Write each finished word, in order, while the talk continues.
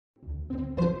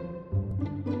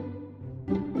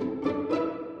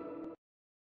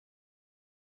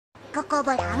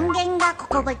코코볼 한 개인가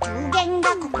코코볼 두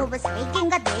개인가 코코볼 세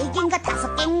개인가 네 개인가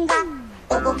다섯 개인가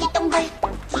오고기 동글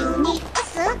기운이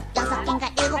으쓱 여섯 개인가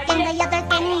일곱 개인가 여덟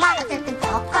개인가 어쨌든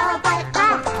코코볼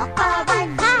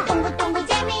코코볼 동글동글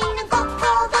재미있는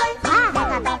코코볼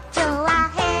내가 더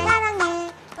좋아해 사랑해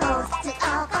포스트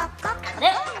코코코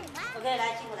来 ，OK， 来，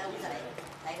辛苦来，我们再来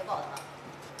一个抱的啊。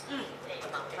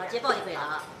好，直接抱就可以了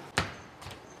啊。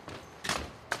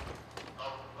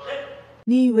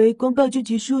 你以为光抱就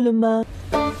结束了吗？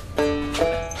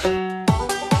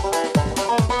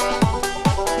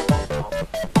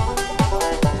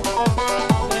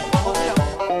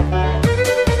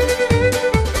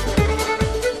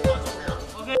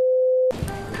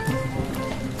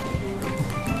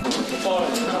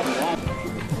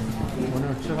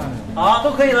好，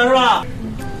都可以了是吧？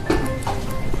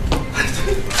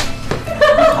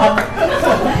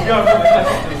第二步没关系。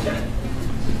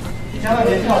 千万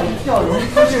别跳容易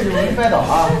出事就容易摔倒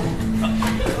啊！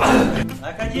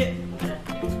来开机，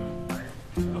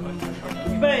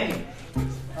预备，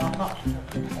好，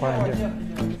快一点，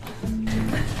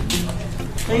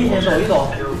伸一伸，抖一抖。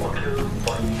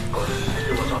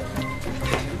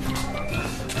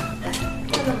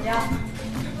这怎么样？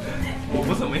我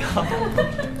不怎么样。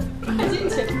快进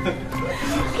去。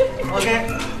OK，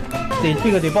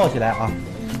 这个得抱起来啊！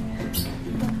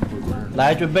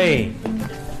来，准备。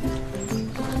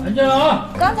 安静啊！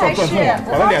刚才是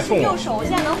我刚是右手，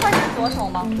现在能换成左手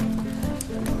吗？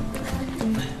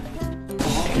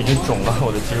已经肿了，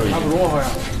我的肌肉已经。不多呀，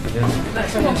已经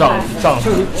胀。休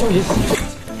息。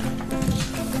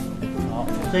好，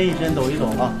伸一伸，抖一抖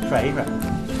啊，甩一甩。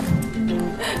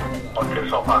好，这个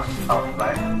手法啊，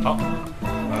来，好，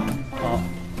好。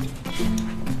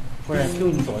不然 Q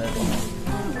你走再走。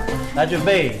来，准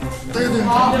备。对，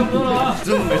好，不用了啊，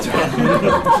真的没劲了。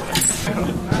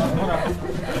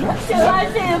 行了，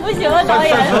这也不行了，导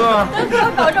演，能给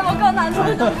我搞这么高难度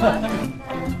的吗？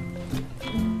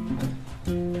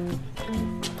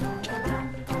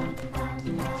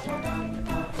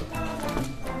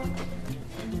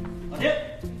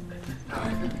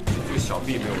这个小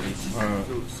臂没有力气，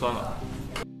就酸了。